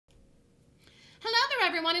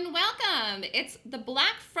everyone, and welcome. It's the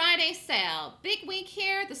Black Friday sale. Big week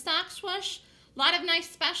here, the Stock Swoosh. A lot of nice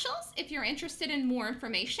specials. If you're interested in more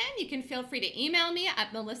information, you can feel free to email me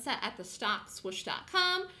at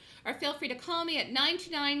melissa@thestockswoosh.com or feel free to call me at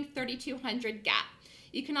 929-3200-GAP.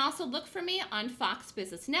 You can also look for me on Fox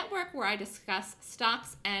Business Network, where I discuss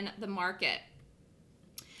stocks and the market.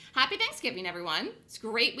 Happy Thanksgiving, everyone. It's a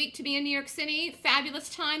great week to be in New York City.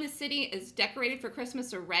 Fabulous time. The city is decorated for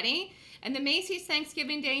Christmas already. And the Macy's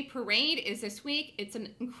Thanksgiving Day Parade is this week. It's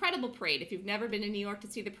an incredible parade. If you've never been to New York to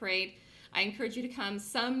see the parade, I encourage you to come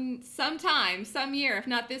sometime, some year, if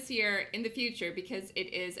not this year, in the future, because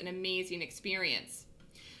it is an amazing experience.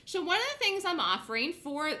 So one of the things I'm offering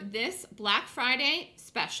for this Black Friday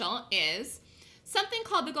special is something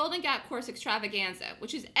called the Golden Gap Course Extravaganza,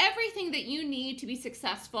 which is everything that you need to be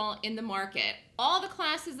successful in the market. All the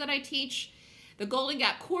classes that I teach, the Golden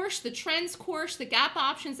Gap course, the Trends course, the Gap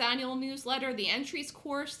Options annual newsletter, the Entries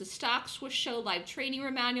course, the Stock Swoosh Show live trading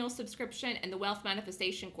room annual subscription, and the Wealth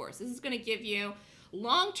Manifestation course. This is going to give you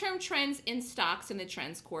long-term trends in stocks in the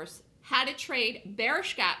Trends course, how to trade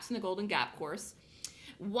bearish gaps in the Golden Gap course,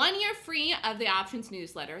 1 year free of the Options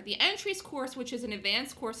newsletter, the Entries course, which is an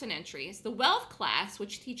advanced course in entries, the Wealth class,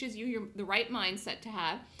 which teaches you the right mindset to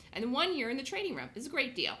have, and 1 year in the trading room. It's a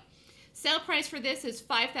great deal. Sale price for this is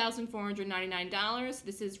 $5,499.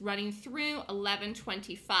 This is running through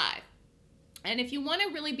 11/25. And if you want to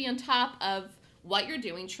really be on top of what you're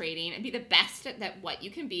doing trading and be the best at what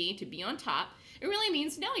you can be to be on top, it really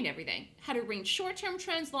means knowing everything. How to read short-term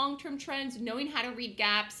trends, long-term trends, knowing how to read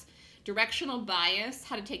gaps, directional bias,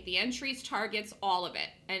 how to take the entries, targets, all of it.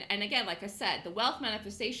 And again, like I said, the Wealth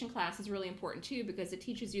Manifestation class is really important too, because it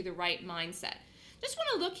teaches you the right mindset. Just want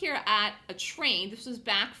to look here at a trade. This was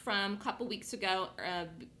back from a couple weeks ago,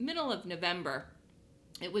 middle of November.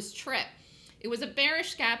 It was Trip. It was a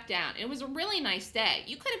bearish gap down. It was a really nice day.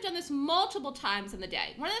 You could have done this multiple times in the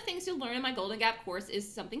day. One of the things you'll learn in my Golden Gap course is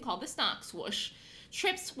something called the Stock Swoosh.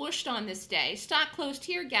 Trip swooshed on this day. Stock closed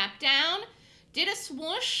here, gap down, did a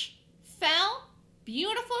swoosh, fell.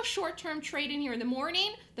 Beautiful short-term trade in here in the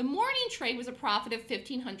morning. The morning trade was a profit of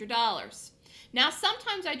 $1,500. Now,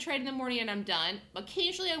 sometimes I trade in the morning and I'm done.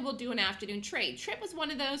 Occasionally, I will do an afternoon trade. Trip was one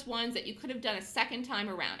of those ones that you could have done a second time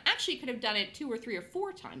around. Actually, you could have done it 2 or 3 or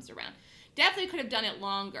 4 times around. Definitely could have done it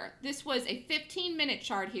longer. This was a 15-minute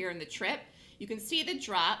chart here in the Trip. You can see the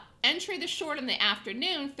drop. Entry the short in the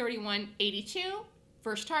afternoon, 31.82.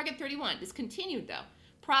 First target, 31. This continued, though.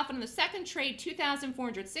 Profit on the second trade,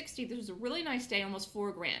 2,460. This was a really nice day, almost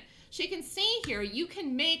 $4 grand. So you can see here, you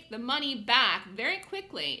can make the money back very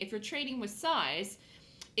quickly if you're trading with size,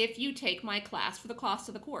 if you take my class for the cost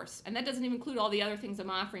of the course. And that doesn't even include all the other things I'm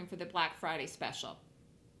offering for the Black Friday special.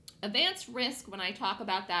 Advanced risk, when I talk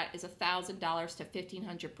about that, is $1,000 to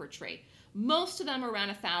 $1,500 per trade. Most of them are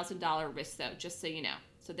around $1,000 risk, though, just so you know.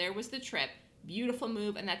 So there was the Trip. Beautiful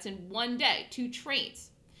move, and that's in 1 day, 2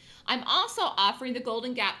 trades. I'm also offering the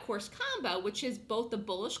Golden Gap course combo, which is both the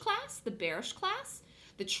bullish class, the bearish class,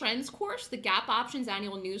 the Trends course, the Gap Options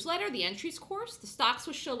annual newsletter, the Entries course, the Stock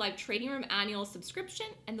Swoosh Show live trading room annual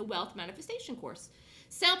subscription, and the Wealth Manifestation course.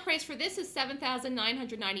 Sale price for this is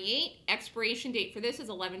 $7,998. Expiration date for this is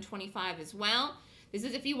 11/25 as well. This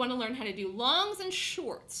is if you want to learn how to do longs and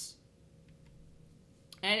shorts.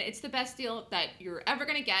 And it's the best deal that you're ever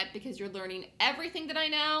going to get, because you're learning everything that I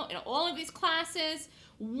know in all of these classes.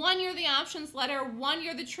 1 year the options letter, 1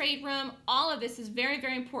 year the trade room. All of this is very,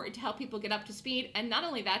 very important to help people get up to speed. And not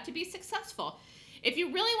only that, to be successful. If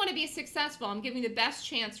you really want to be successful, I'm giving you the best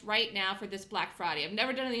chance right now for this Black Friday. I've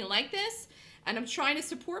never done anything like this, and I'm trying to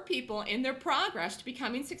support people in their progress to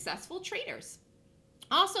becoming successful traders.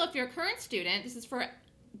 Also, if you're a current student, this is for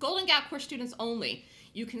Golden Gap course students only.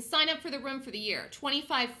 You can sign up for the room for the year,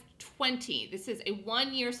 $25.20. This is a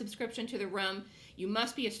 1 year subscription to the room. You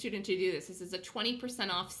must be a student to do this. This is a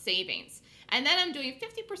 20% off savings. And then I'm doing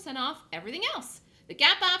 50% off everything else. The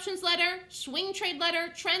Gap Options letter, Swing Trade letter,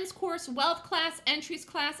 Trends course, Wealth class, Entries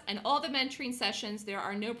class, and all the mentoring sessions. There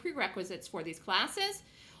are no prerequisites for these classes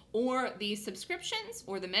or these subscriptions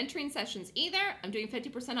or the mentoring sessions either. I'm doing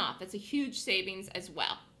 50% off. That's a huge savings as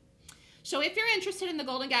well. So if you're interested in the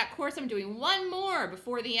Golden Gap course, I'm doing 1 more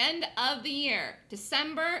before the end of the year.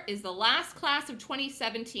 December is the last class of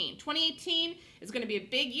 2017. 2018 is going to be a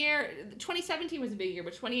big year. 2017 was a big year,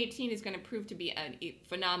 but 2018 is going to prove to be a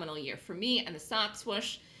phenomenal year for me and the Stock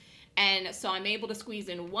Swoosh. And so I'm able to squeeze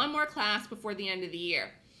in 1 more class before the end of the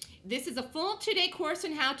year. This is a full 2-day course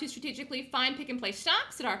on how to strategically find, pick, and play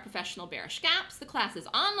stocks that are professional bearish gaps. The class is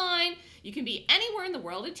online. You can be anywhere in the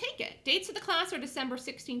world and take it. Dates of the class are December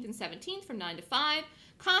 16th and 17th from 9 to 5.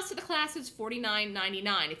 Cost of the class is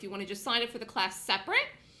 $49.99. If you want to just sign up for the class separate,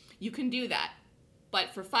 you can do that.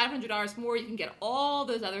 But for $500 more, you can get all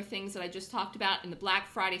those other things that I just talked about in the Black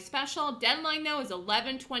Friday special. Deadline, though, is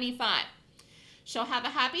 $11/25. So have a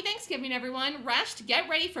happy Thanksgiving, everyone. Rest. Get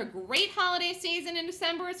ready for a great holiday season in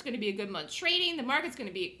December. It's going to be a good month trading. The market's going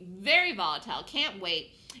to be very volatile. Can't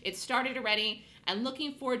wait. It started already. And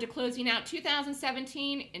looking forward to closing out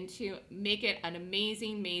 2017 and to make it an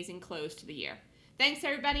amazing, amazing close to the year. Thanks,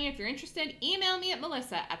 everybody. If you're interested, email me at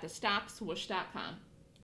melissa@thestockswoosh.com.